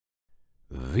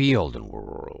The Olden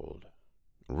World.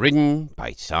 Written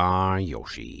by Czar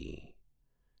Yoshi.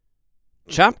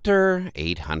 Chapter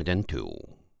 802.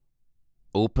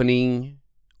 Opening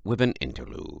with an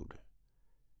interlude.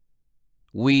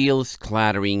 Wheels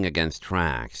clattering against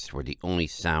tracks were the only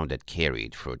sound that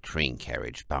carried through a train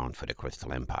carriage bound for the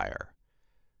Crystal Empire.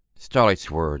 Starlight's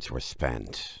words were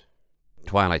spent.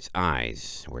 Twilight's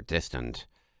eyes were distant.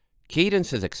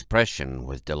 Cadence's expression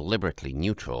was deliberately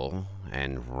neutral,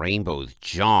 and Rainbow's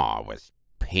jaw was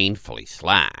painfully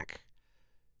slack.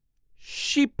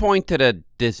 She pointed a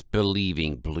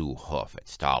disbelieving blue hoof at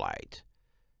Starlight.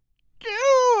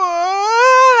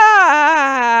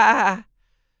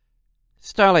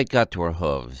 Starlight got to her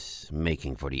hooves,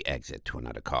 making for the exit to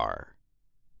another car.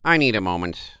 "I need a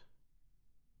moment."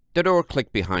 The door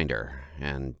clicked behind her,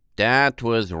 and that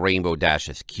was Rainbow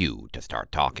Dash's cue to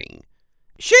start talking.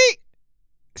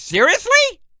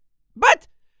 Seriously? But...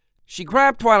 She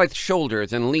grabbed Twilight's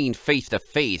shoulders and leaned face to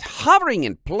face, hovering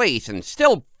in place and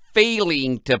still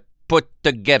failing to put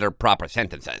together proper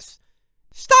sentences.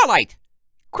 "Starlight!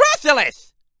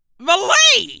 Chrysalis!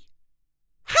 Valet!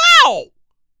 How?"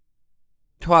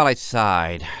 Twilight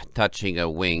sighed, touching a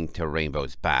wing to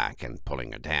Rainbow's back and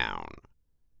pulling her down.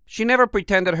 "She never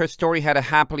pretended her story had a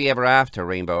happily ever after,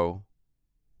 Rainbow."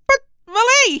 "But,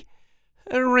 Valet!"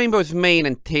 Rainbow's mane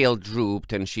and tail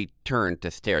drooped, and she turned to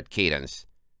stare at Cadence.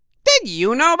 "Did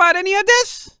you know about any of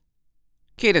this?"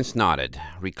 Cadence nodded,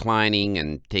 reclining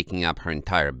and taking up her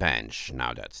entire bench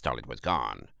now that Starlight was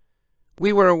gone.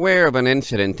 "We were aware of an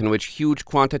incident in which huge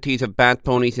quantities of bat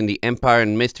ponies in the Empire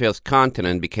and Mistvale's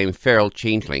continent became feral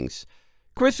changelings.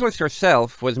 Chrysalis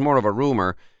herself was more of a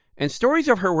rumor, and stories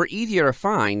of her were easier to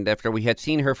find after we had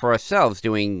seen her for ourselves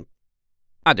doing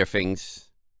other things."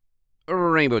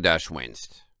 Rainbow Dash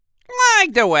winced.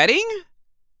 "Like the wedding?"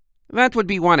 "That would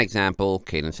be one example,"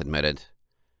 Cadence admitted.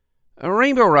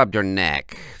 Rainbow rubbed her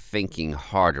neck, thinking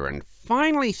harder and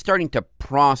finally starting to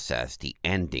process the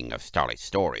ending of Starlight's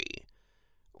story.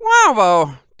 "Wow,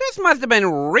 though, this must have been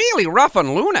really rough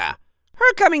on Luna.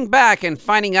 Her coming back and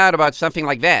finding out about something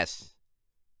like this."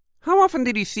 "How often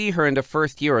did you see her in the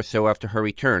first year or so after her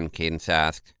return?" Cadence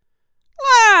asked.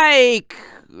 "Like..."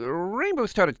 Rainbow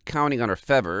started counting on her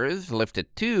feathers,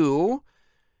 lifted two,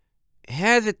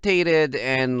 hesitated,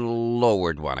 and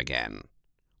lowered one again.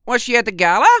 "Was she at the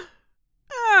gala?"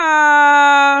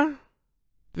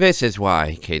 This is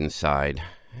why," Cadence sighed,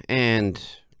 and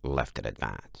left it at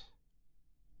that.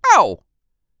 "Oh!"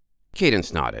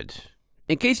 Cadence nodded.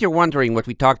 "In case you're wondering what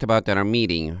we talked about at our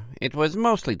meeting, it was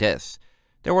mostly this.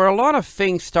 There were a lot of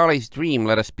things Starlight's dream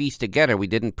let us piece together we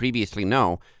didn't previously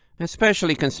know,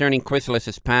 especially concerning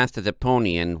Chrysalis's past as a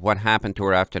pony and what happened to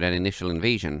her after that initial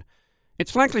invasion.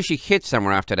 It's likely she hid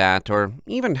somewhere after that, or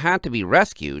even had to be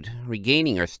rescued,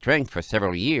 regaining her strength for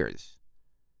several years."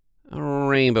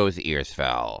 Rainbow's ears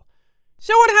fell.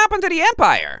 "So what happened to the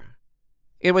Empire?"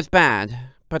 "It was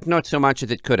bad, but not so much as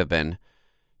it could have been."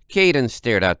 Cadence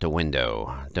stared out the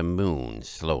window, the moon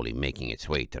slowly making its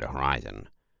way to the horizon.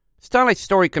 Starlight's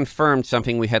story confirmed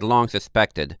something we had long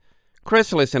suspected.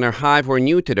 Chrysalis and her hive were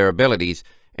new to their abilities,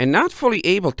 and not fully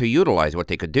able to utilize what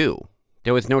they could do.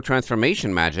 There was no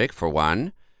transformation magic, for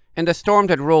one, and the storm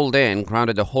that rolled in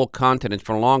grounded the whole continent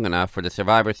for long enough for the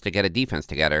survivors to get a defense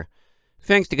together.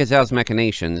 Thanks to Gazelle's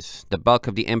machinations, the bulk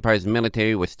of the Empire's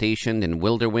military was stationed in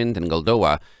Wilderwind and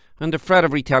Goldoa, under threat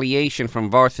of retaliation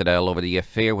from Varsadel over the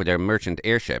affair with their merchant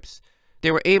airships. They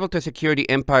were able to secure the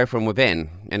Empire from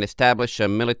within, and establish a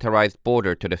militarized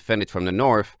border to defend it from the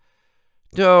north,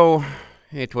 though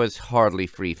it was hardly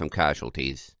free from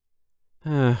casualties.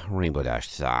 Rainbow Dash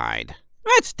sighed.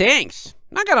 "That stinks,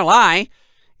 not gonna lie.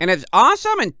 And it's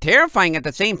awesome and terrifying at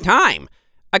the same time.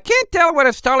 I can't tell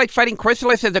whether Starlight fighting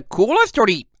Chrysalis is the coolest or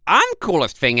the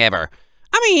uncoolest thing ever.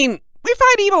 I mean, we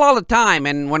fight evil all the time,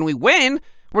 and when we win,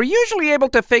 we're usually able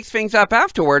to fix things up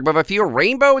afterward with a few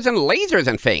rainbows and lasers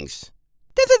and things.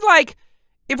 This is like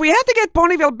if we had to get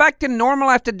Ponyville back to normal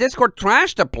after Discord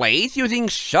trashed the place using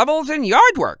shovels and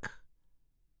yard work."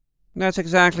 "That's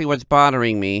exactly what's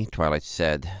bothering me," Twilight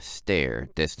said, stare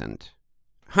distant.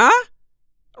 "Huh?"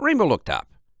 Rainbow looked up.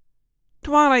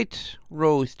 Twilight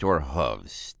rose to her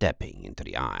hooves, stepping into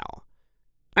the aisle.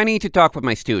 "I need to talk with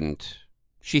my student."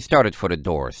 She started for the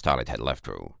door Starlight had left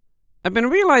through. "I've been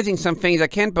realizing some things I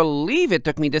can't believe it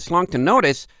took me this long to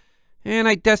notice, and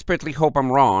I desperately hope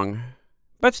I'm wrong.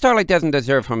 But Starlight doesn't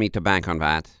deserve for me to bank on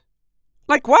that."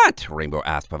 "Like what?" Rainbow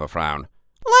asked with a frown.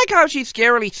 "Like how she's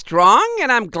scarily strong,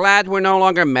 and I'm glad we're no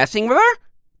longer messing with her?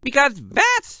 Because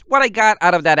that's what I got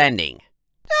out of that ending.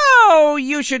 Oh,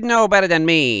 you should know better than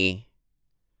me."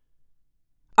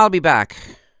 "I'll be back."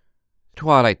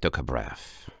 Twilight took a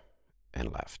breath.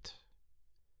 and left.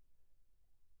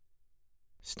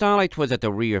 Starlight was at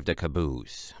the rear of the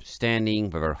caboose, standing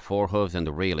with her forehooves on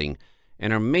the railing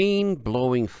and her mane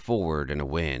blowing forward in the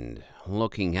wind,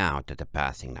 looking out at the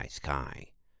passing night sky.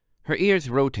 Her ears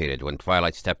rotated when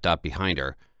Twilight stepped up behind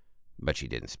her, but she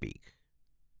didn't speak.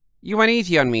 "You went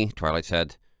easy on me," Twilight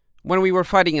said. "When we were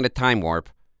fighting in the time warp,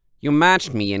 you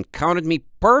matched me and counted me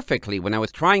perfectly when I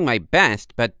was trying my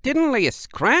best, but didn't lay a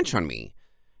scratch on me.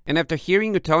 And after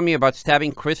hearing you tell me about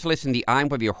stabbing Chrysalis in the eye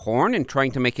with your horn and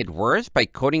trying to make it worse by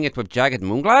coating it with jagged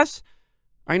moonglass,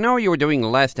 I know you were doing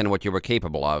less than what you were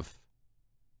capable of."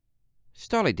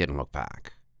 Starlight didn't look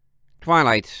back.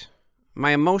 "Twilight,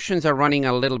 my emotions are running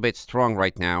a little bit strong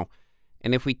right now,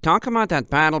 and if we talk about that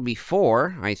battle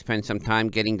before I spend some time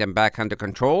getting them back under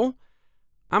control,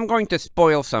 I'm going to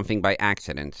spoil something by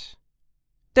accident.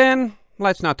 Then,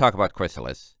 let's not talk about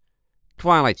Chrysalis."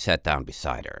 Twilight sat down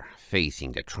beside her,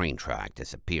 facing the train track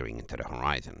disappearing into the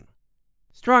horizon.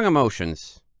 "Strong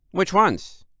emotions. Which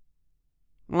ones?"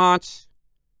 "Lots.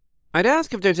 I'd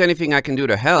ask if there's anything I can do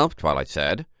to help," Twilight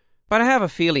said, "but I have a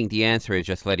feeling the answer is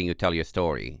just letting you tell your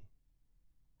story."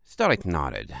 Starlight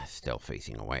nodded, still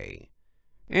facing away.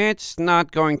 "It's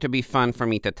not going to be fun for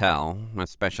me to tell,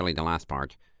 especially the last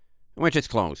part, which is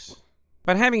close.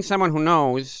 But having someone who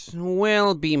knows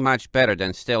will be much better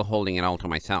than still holding it all to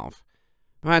myself.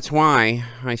 That's why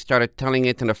I started telling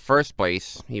it in the first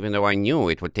place, even though I knew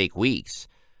it would take weeks.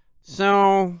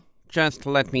 So, just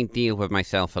let me deal with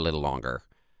myself a little longer.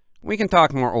 We can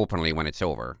talk more openly when it's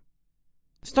over."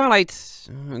 Twilight's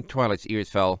ears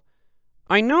fell.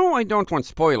 "I know I don't want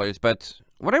spoilers, but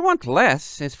what I want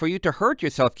less is for you to hurt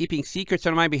yourself keeping secrets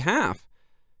on my behalf.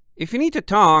 If you need to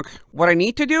talk, what I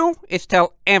need to do is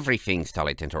tell everything,"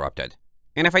 Starlight interrupted.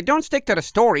 "And if I don't stick to the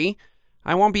story,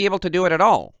 I won't be able to do it at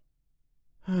all."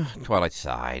 Twilight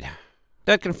sighed.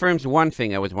 "That confirms one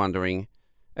thing I was wondering.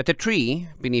 At the tree,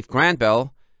 beneath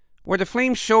Grandbell, where the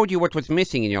flames showed you what was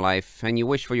missing in your life, and you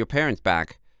wished for your parents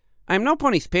back. I'm no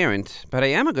pony's parent, but I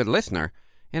am a good listener,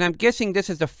 and I'm guessing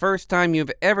this is the first time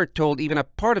you've ever told even a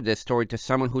part of this story to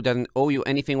someone who doesn't owe you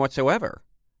anything whatsoever."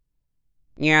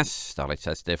 "Yes," Starlight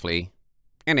said stiffly.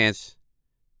 "It is."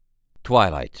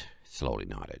 Twilight slowly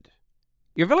nodded.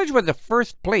 "Your village was the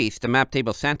first place the map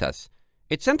table sent us.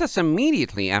 It sent us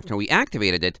immediately after we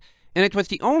activated it, and it was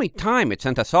the only time it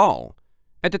sent us all.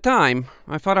 At the time,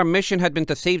 I thought our mission had been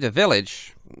to save the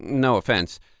village. No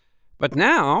offense. But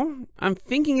now, I'm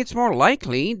thinking it's more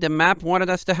likely the map wanted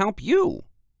us to help you."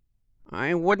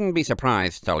 "I wouldn't be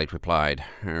surprised," Starlight replied,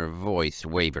 her voice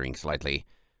wavering slightly.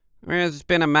 "There's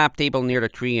been a map table near the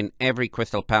tree in every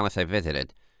crystal palace I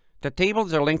visited. The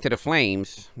tables are linked to the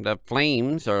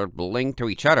flames are linked to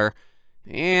each other,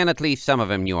 and at least some of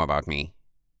them knew about me."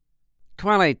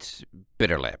 Twilight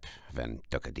bit her lip, then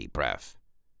took a deep breath.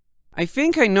 "I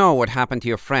think I know what happened to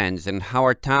your friends and how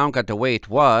our town got the way it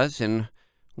was and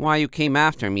why you came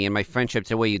after me and my friendships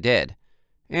the way you did.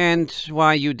 And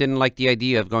why you didn't like the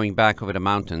idea of going back over the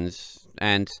mountains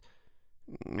and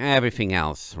everything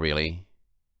else, really."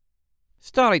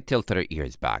 Starlight tilted her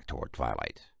ears back toward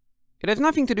Twilight. "It has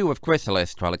nothing to do with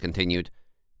Chrysalis," Twilight continued.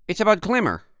 "It's about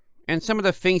Glimmer and some of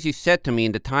the things you said to me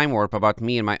in the time warp about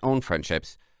me and my own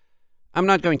friendships. I'm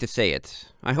not going to say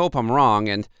it. I hope I'm wrong,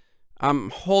 and I'm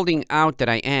holding out that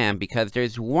I am because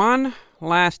there's one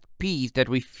last piece that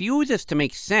refuses to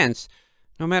make sense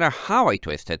no matter how I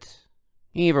twist it.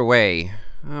 Either way,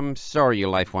 I'm sorry your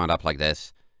life wound up like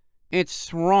this.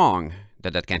 It's wrong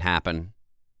that can happen."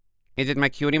 "Is it my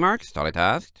cutie mark?" Starlight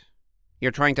asked.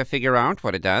 "You're trying to figure out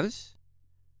what it does?"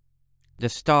 The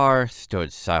star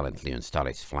stood silently on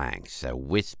Starlight's flanks, a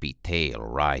wispy tail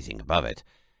rising above it,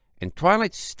 and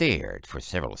Twilight stared for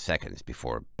several seconds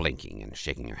before blinking and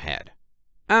shaking her head.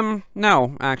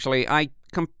 No, actually, I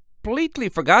completely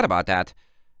forgot about that.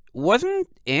 Wasn't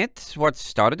it what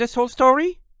started this whole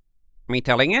story?" "Me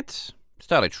telling it?"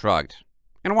 Starlight shrugged.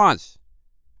 "It was.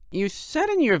 You said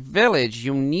in your village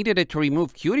you needed it to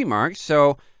remove cutie marks,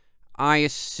 so I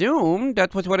assumed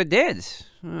that was what it did."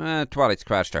 Twilight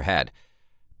scratched her head.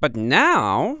 "But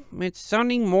now, it's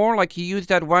sounding more like you used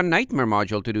that one nightmare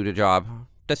module to do the job.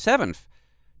 The 7th.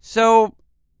 So,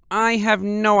 I have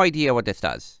no idea what this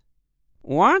does."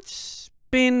 "What's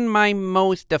been my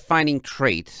most defining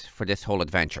trait for this whole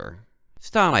adventure?"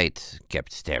 Starlight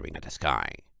kept staring at the sky.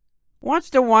 "What's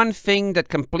the one thing that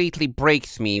completely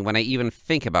breaks me when I even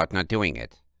think about not doing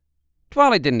it?"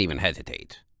 Twilight didn't even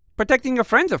hesitate. "Protecting your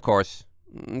friends, of course."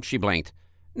 She blinked.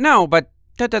 "No, but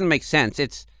that doesn't make sense.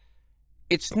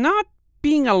 It's not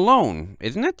being alone,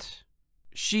 isn't it?"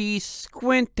 She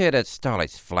squinted at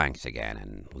Starlight's flanks again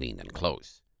and leaned in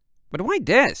close. "But why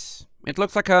this? It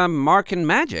looks like a mark in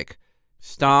magic.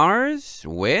 Stars?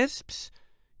 Wisps?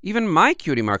 Even my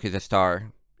cutie mark is a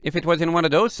star. If it was in one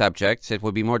of those subjects, it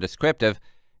would be more descriptive,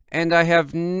 and I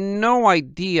have no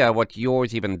idea what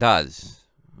yours even does.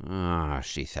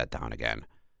 She sat down again.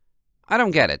 I don't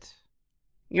get it.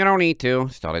 You don't need to,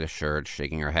 Starlight assured,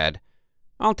 shaking her head.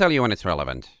 I'll tell you when it's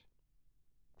relevant.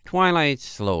 Twilight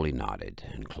slowly nodded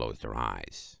and closed her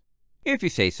eyes. If you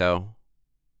say so.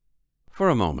 For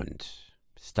a moment,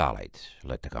 Starlight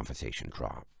let the conversation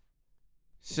drop.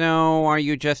 So, are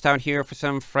you just out here for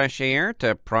some fresh air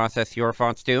to process your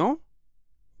thoughts too?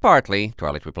 Partly,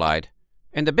 Twilight replied.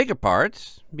 And the bigger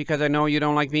part, because I know you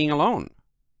don't like being alone.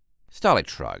 Starlight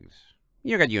shrugged.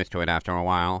 You get used to it after a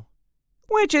while.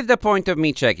 Which is the point of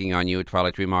me checking on you,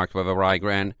 Twilight remarked with a wry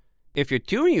grin. If you're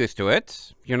too used to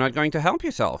it, you're not going to help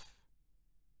yourself.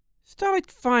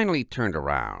 Starlight finally turned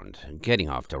around, getting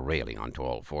off the railing onto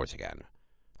all fours again.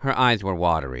 Her eyes were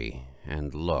watery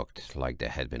and looked like they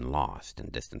had been lost in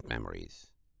distant memories.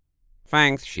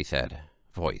 Thanks, she said,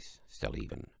 voice still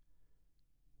even.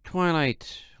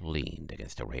 Twilight leaned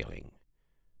against the railing.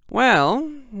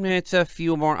 Well, it's a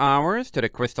few more hours to the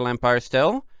Crystal Empire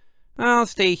still. I'll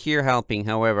stay here helping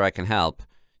however I can help,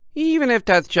 even if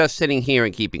that's just sitting here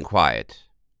and keeping quiet.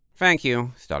 Thank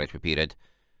you, Starlight repeated.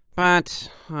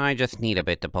 But I just need a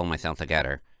bit to pull myself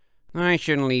together. I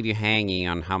shouldn't leave you hanging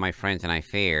on how my friends and I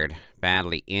fared,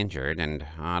 badly injured and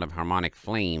out of harmonic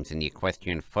flames in the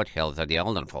equestrian foothills of the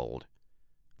Olden World.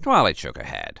 Twilight shook her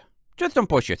head. Just don't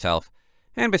push yourself.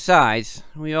 And besides,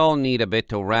 we all need a bit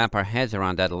to wrap our heads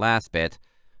around that last bit.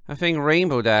 I think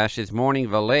Rainbow Dash is morning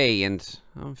valet, and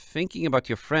I'm thinking about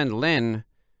your friend Lynn.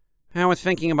 I was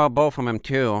thinking about both of them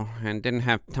too, and didn't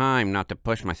have time not to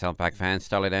push myself back then,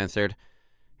 Starlight answered.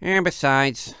 And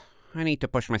besides, I need to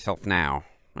push myself now.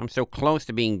 I'm so close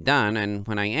to being done, and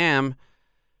when I am...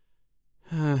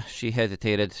 she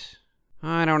hesitated.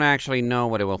 I don't actually know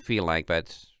what it will feel like,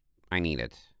 but I need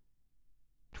it.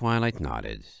 Twilight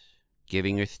nodded,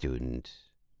 giving her student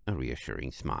a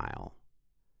reassuring smile.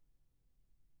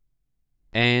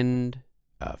 End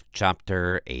of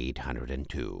Chapter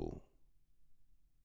 802.